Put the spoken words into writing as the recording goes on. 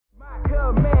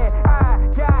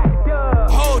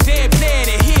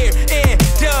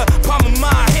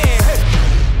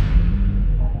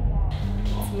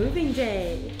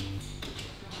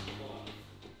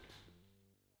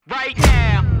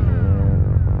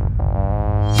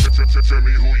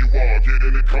get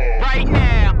in the car. Right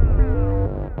now.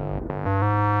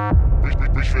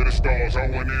 Reach for the stars, I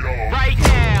want it all. Right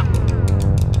now.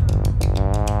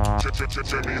 Tell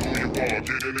me who you are,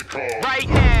 get in the car. Right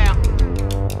now.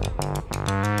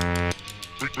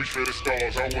 Reach for the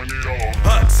stars, I want it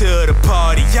all. Up to the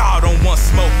party, y'all don't want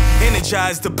smoke.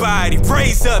 Energize the body,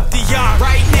 raise up the yacht.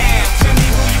 Right now, tell me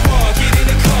who you are, get in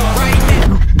the car. Right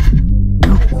now.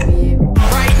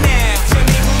 Right now, tell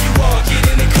me who you are,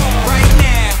 get in the car. Right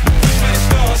now, reach for the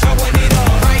stars, I want it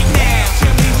all. Right now,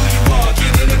 tell me who you are,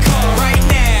 get in the car. Right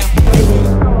now.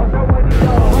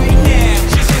 Right now,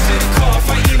 just into the car,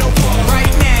 fighting no war.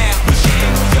 Right now, we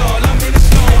shitting on y'all, I'm in the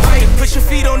storm. Right, put your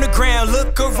feet on the ground,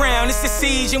 look around. It's the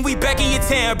siege and we back in your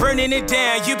town, burning it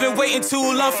down. You've been waiting too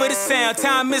long for the sound.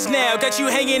 Time is now, got you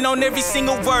hanging on every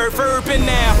single word, verb and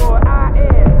now.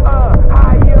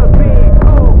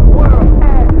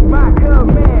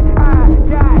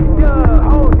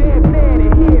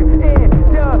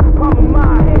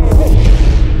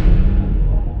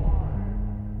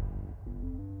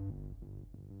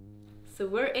 So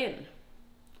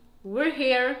we're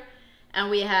here and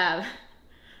we have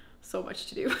so much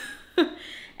to do.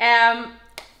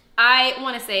 I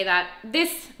want to say that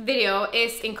this video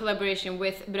is in collaboration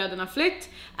with Bröderna Flytt,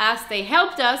 as they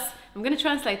helped us. I'm gonna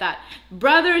translate that.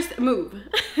 Brothers Move.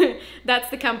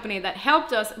 That's the company that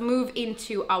helped us move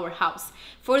into our house.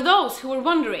 For those who are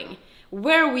wondering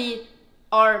where we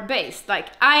are based, like,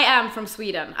 I am from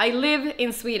Sweden. I live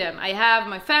in Sweden. I have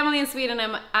my family in Sweden,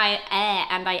 and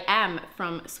I am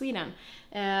from Sweden.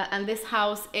 And this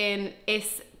house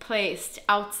is placed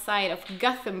outside of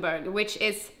Gothenburg, which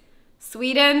is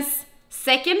Sweden's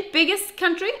second biggest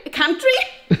country? Second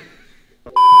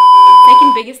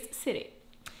biggest city.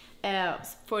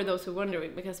 For those who are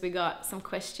wondering, because we got some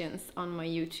questions on my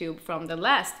YouTube from the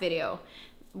last video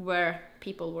where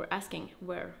people were asking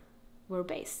where we're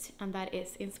based, and that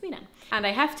is in Sweden. And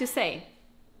I have to say,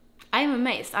 I am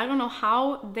amazed. I don't know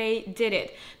how they did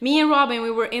it. Me and Robin,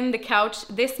 we were in the couch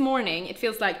this morning, it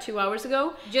feels like 2 hours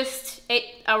ago, just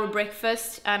ate our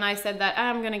breakfast, and I said that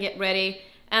I'm gonna get ready,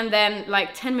 and then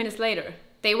like 10 minutes later,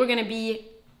 they were gonna be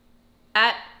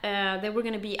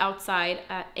outside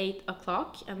at 8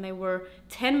 o'clock, and they were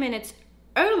 10 minutes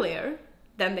earlier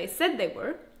than they said they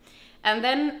were, and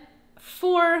then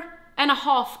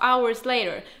 4.5 hours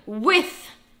later, with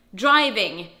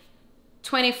driving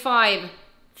 30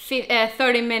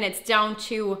 minutes down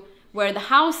to where the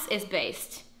house is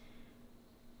based,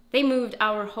 they moved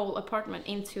our whole apartment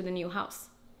into the new house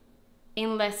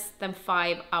in less than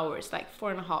 5 hours, like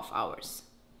 4.5 hours.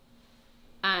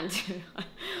 And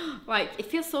like, it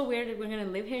feels so weird that we're gonna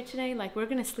live here today. Like, we're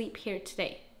gonna sleep here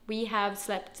today. We have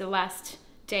slept the last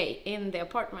day in the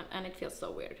apartment, and it feels so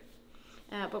weird.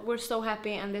 But we're so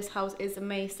happy, and this house is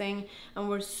amazing, and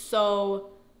we're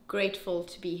so grateful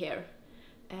to be here.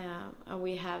 And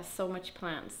we have so much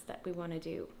plans that we want to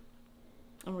do.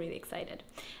 I'm really excited.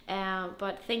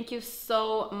 But thank you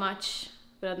so much,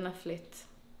 Bröderna Flytt,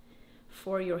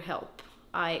 for your help.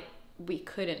 We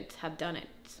couldn't have done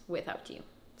it without you.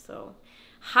 So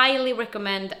highly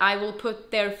recommend. I will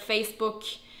put their Facebook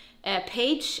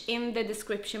page in the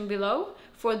description below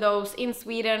for those in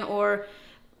Sweden or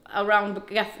around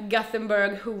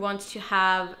Gothenburg who want to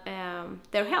have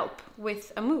their help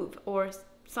with a move or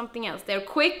something else. They're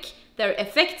quick, they're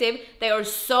effective, they are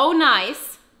so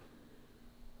nice,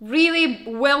 really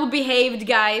well behaved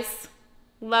guys,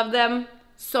 love them,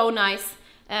 so nice,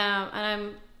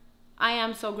 and I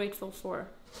am so grateful for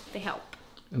the help.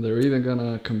 And they're even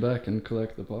gonna come back and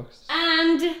collect the box.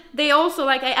 And they also,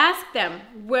 like, I asked them,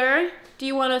 where do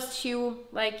you want us to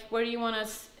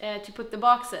put the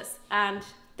boxes? And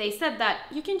they said that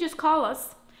you can just call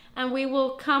us and we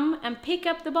will come and pick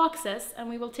up the boxes and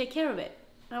we will take care of it.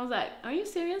 And I was like, are you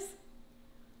serious?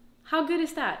 How good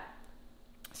is that?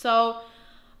 So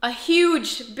a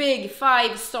huge, big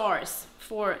 5 stars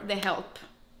for the help.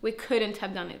 We couldn't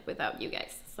have done it without you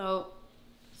guys. So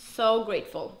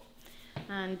grateful.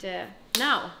 And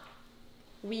now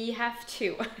we have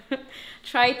to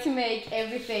try to make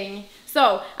everything.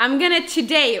 So I'm gonna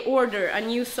today order a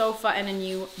new sofa and a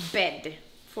new bed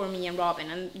for me and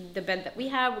Robin, and the bed that we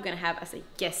have, we're gonna have as a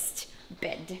guest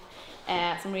bed.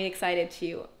 So I'm really excited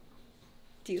to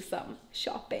do some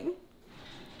shopping.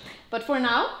 But for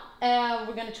now,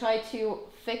 we're gonna try to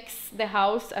fix the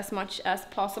house as much as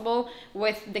possible.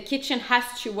 With the kitchen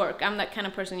has to work. I'm that kind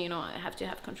of person, you know, I have to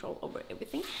have control over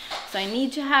everything. So I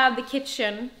need to have the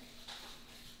kitchen,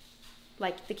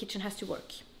 like the kitchen has to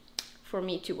work for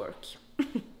me to work.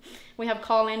 We have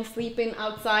Colin sleeping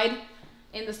outside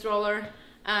in the stroller,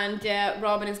 and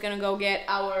Robin is gonna go get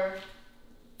our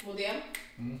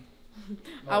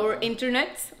our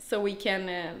internet so we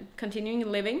can continue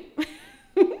living.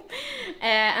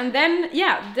 And then,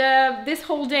 yeah, this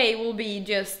whole day will be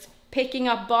just picking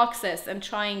up boxes and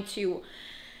trying to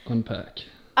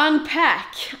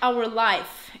unpack our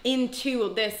life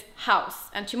into this house.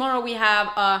 And tomorrow we have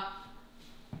a,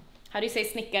 how do you say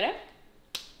snickare?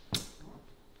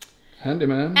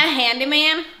 Handyman. A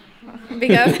handyman.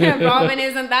 Because Robin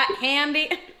isn't that handy.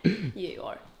 You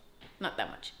are. Not that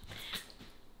much.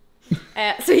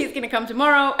 So he's gonna come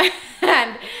tomorrow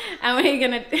and we're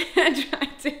gonna try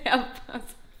to help us.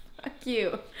 Fuck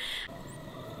you.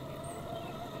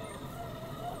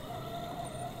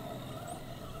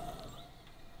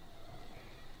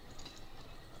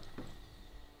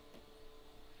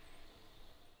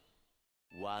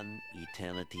 One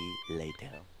eternity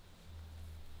later.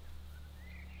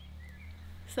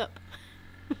 Sup?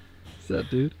 What's that,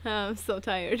 dude? I'm so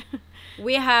tired.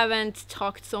 We haven't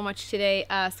talked so much today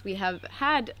as we have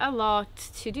had a lot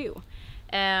to do.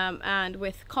 And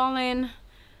with Colin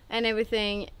and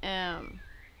everything,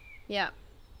 yeah,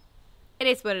 it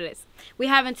is what it is. We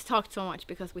haven't talked so much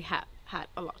because we have had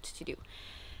a lot to do.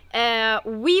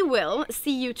 We will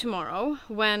see you tomorrow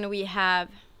when we have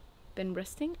been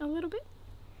resting a little bit.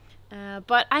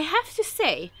 But I have to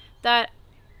say that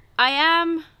I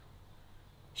am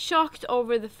shocked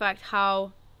over the fact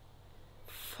how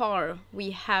far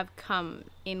we have come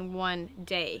in one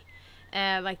day.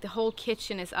 Like the whole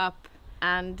kitchen is up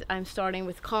and I'm starting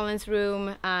with Colin's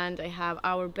room and I have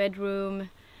our bedroom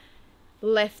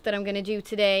left that I'm gonna do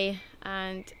today,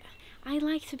 and I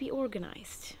like to be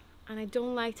organized and I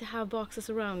don't like to have boxes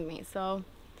around me, so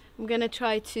I'm gonna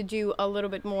try to do a little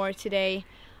bit more today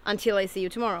until I see you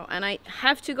tomorrow. And I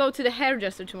have to go to the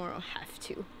hairdresser tomorrow. Have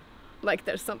to. Like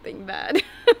there's something bad.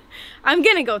 I'm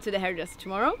gonna go to the hairdresser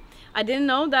tomorrow. I didn't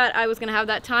know that I was gonna have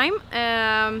that time,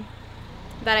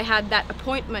 that I had that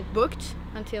appointment booked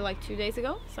until like 2 days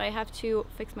ago, so I have to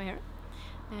fix my hair.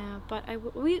 But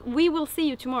we will see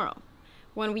you tomorrow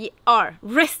when we are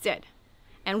rested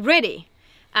and ready.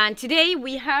 And today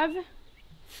we have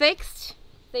they fixed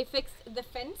the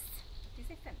fence. Did you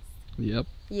say fence? Yep.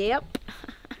 Yep.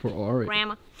 For Ari.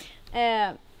 Grandma.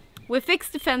 We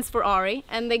fixed the fence for Ari,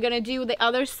 and they're gonna do the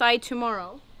other side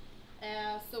tomorrow.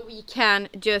 So we can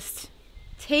just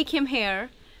take him here,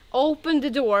 open the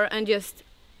door, and just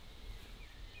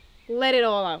let it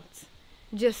all out.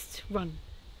 Just run.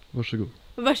 Varsågod.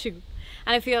 Varsågod.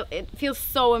 And it feels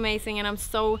so amazing, and I'm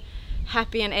so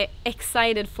happy and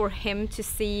excited for him to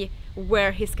see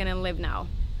where he's gonna live now.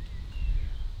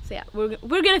 So yeah,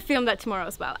 we're gonna film that tomorrow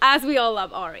as well, as we all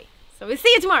love Ari. So we'll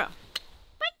see you tomorrow.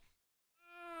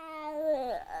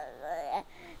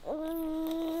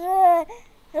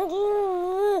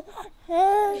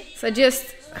 So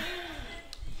just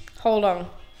hold on.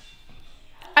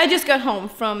 I just got home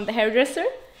from the hairdresser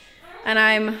and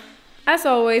I'm, as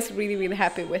always, really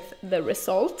happy with the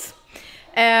result.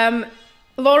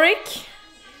 Lorik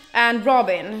and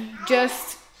Robin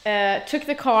just took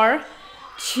the car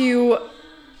to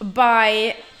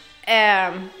buy,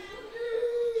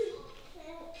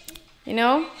 you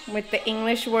know, with the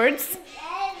English words,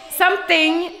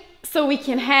 something so we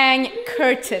can hang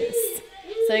curtains.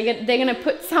 So they're gonna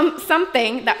put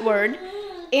something, that word,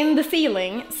 in the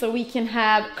ceiling so we can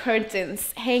have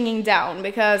curtains hanging down,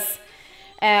 because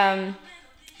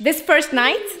this first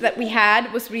night that we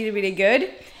had was really good,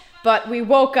 but we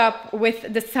woke up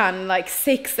with the sun like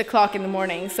 6 o'clock in the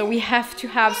morning, so we have to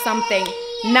have something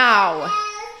now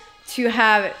to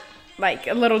have like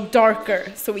a little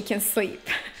darker so we can sleep.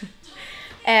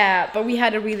 But we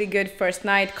had a really good first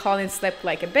night. Colin slept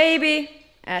like a baby,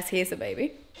 as he is a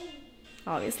baby,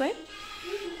 obviously.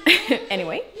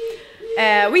 Anyway,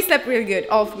 we slept really good,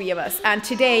 all three of us. And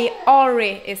today,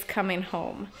 Ari is coming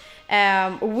home.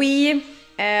 We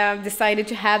decided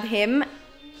to have him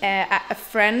at a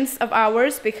friend's of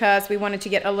ours because we wanted to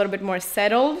get a little bit more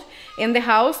settled in the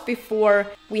house before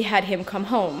we had him come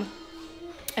home.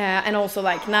 And also,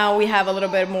 like, now we have a little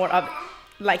bit more of,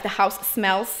 like, the house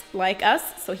smells like us,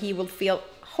 so he will feel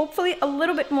hopefully a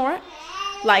little bit more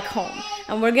like home.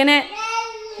 And we're gonna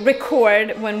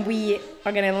record when we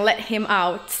are gonna let him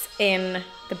out in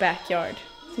the backyard.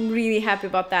 I'm really happy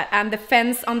about that. And the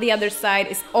fence on the other side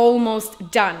is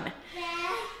almost done.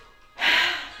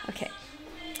 Okay,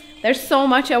 there's so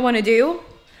much I want to do,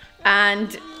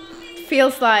 and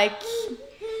feels like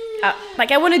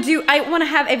I want to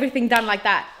have everything done like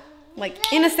that, like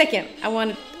in a second. I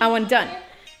want done.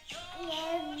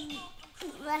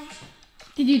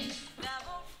 Did you?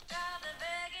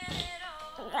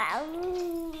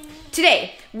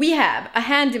 Today we have a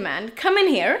handyman come in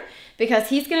here because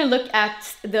he's gonna look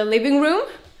at the living room,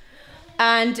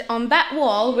 And on that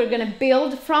wall, we're gonna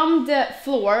build from the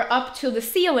floor up to the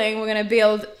ceiling. We're gonna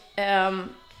build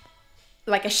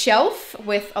like a shelf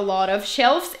with a lot of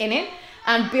shelves in it,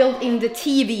 and build in the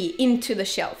TV into the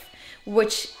shelf,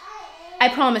 which I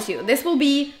promise you, this will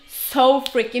be so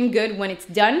freaking good when it's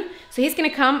done. So he's gonna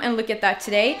come and look at that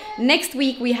today. Next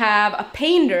week we have a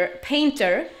painter,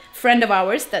 friend of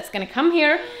ours, that's gonna come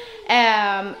here,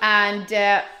 and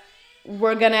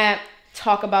we're gonna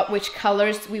talk about which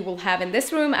colors we will have in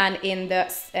this room and in the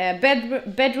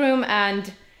bedroom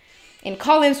and in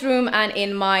Colin's room and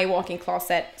in my walk-in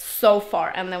closet so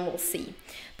far, and then we'll see.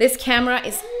 This camera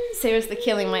is seriously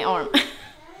killing my arm.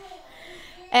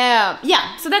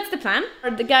 Yeah, so that's the plan.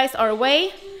 The guys are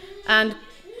away, and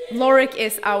Lorik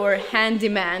is our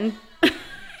handyman.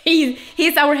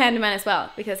 he's our handyman as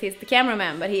well, because he's the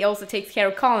cameraman, but he also takes care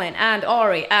of Colin and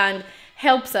Ari and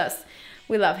helps us.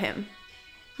 We love him.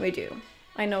 We do.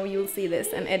 I know you'll see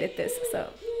this and edit this, so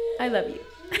I love you.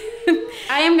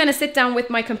 I am gonna sit down with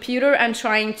my computer and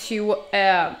trying to,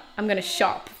 I'm gonna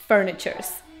shop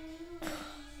furnitures.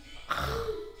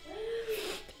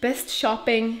 Best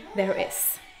shopping there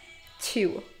is,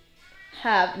 to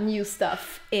have new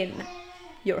stuff in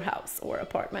your house or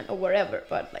apartment or wherever,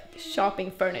 but like shopping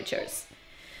furnitures.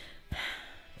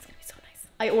 It's gonna be so nice.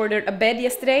 I ordered a bed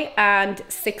yesterday and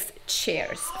 6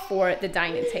 chairs for the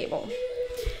dining table.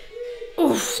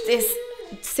 Oof, this,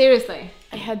 seriously,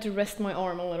 I had to rest my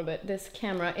arm a little bit. This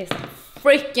camera is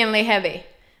freakingly heavy.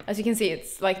 As you can see,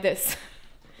 it's like this.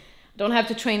 Don't have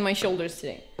to train my shoulders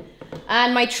today.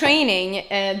 And my training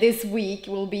this week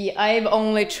will be, I've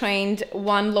only trained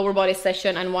 1 lower body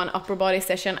session and 1 upper body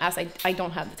session, as I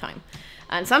don't have the time.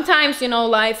 And sometimes, you know,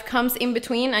 life comes in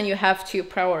between and you have to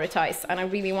prioritize. And I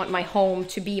really want my home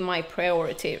to be my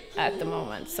priority at the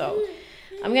moment. So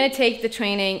I'm gonna take the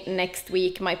training next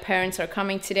week. My parents are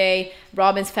coming today.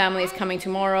 Robin's family is coming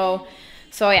tomorrow.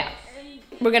 So yeah,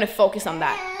 we're gonna focus on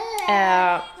that.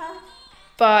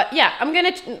 But yeah, I'm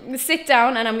gonna sit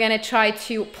down and I'm gonna try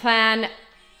to plan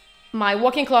my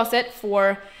walk-in closet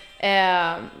for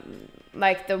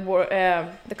like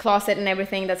the closet and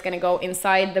everything that's gonna go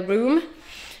inside the room.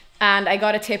 And I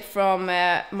got a tip from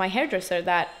my hairdresser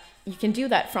that you can do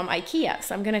that from IKEA.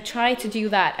 So I'm gonna try to do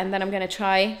that, and then I'm gonna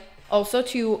try also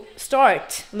to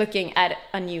start looking at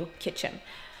a new kitchen.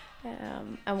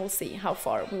 And we'll see how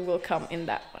far we will come in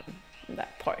that one, in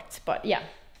that part. But yeah,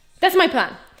 that's my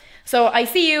plan. So I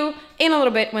see you in a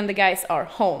little bit when the guys are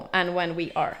home and when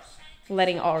we are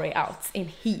letting Ari out in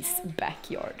his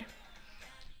backyard.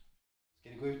 Ska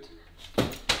du gå ut?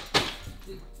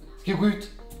 Ska du gå ut?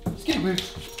 Ska du gå ut?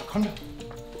 Kom nu.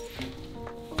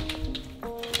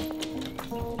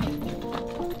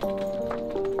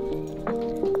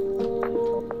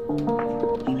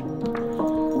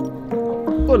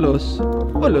 Och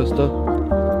lös då.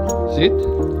 Sitt.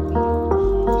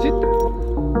 Sitt.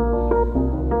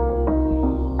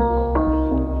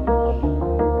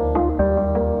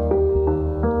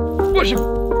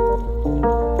 Varsågod.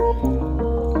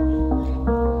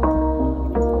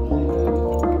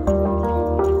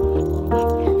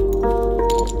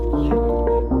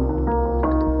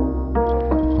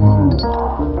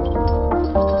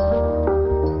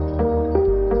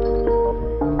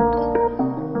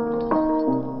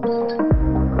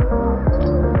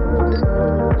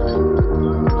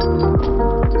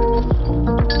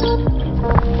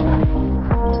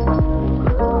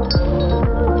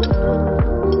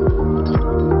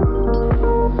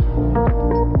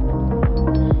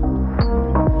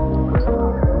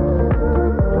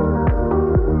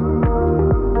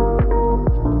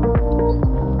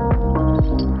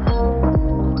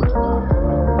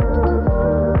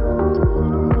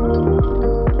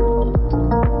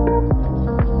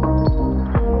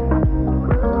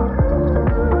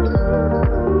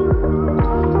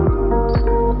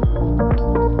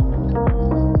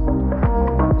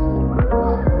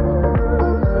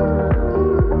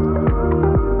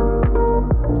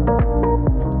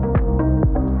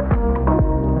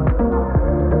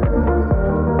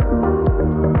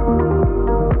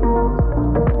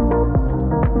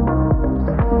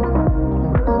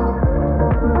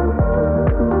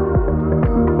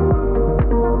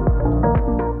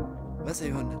 Vad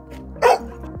säger hunden?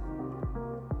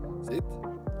 Sitt.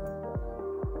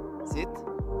 Sitt.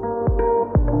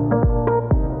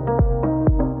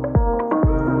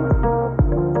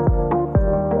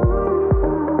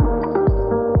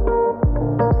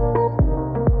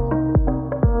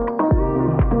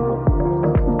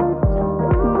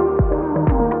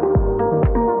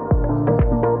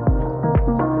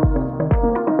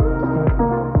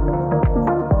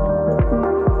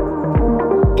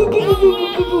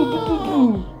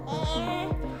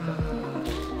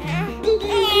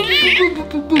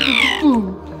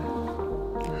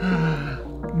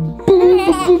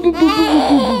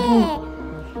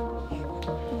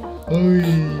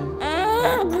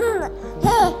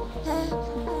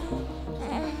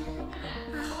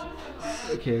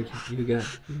 Okay, you got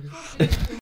it.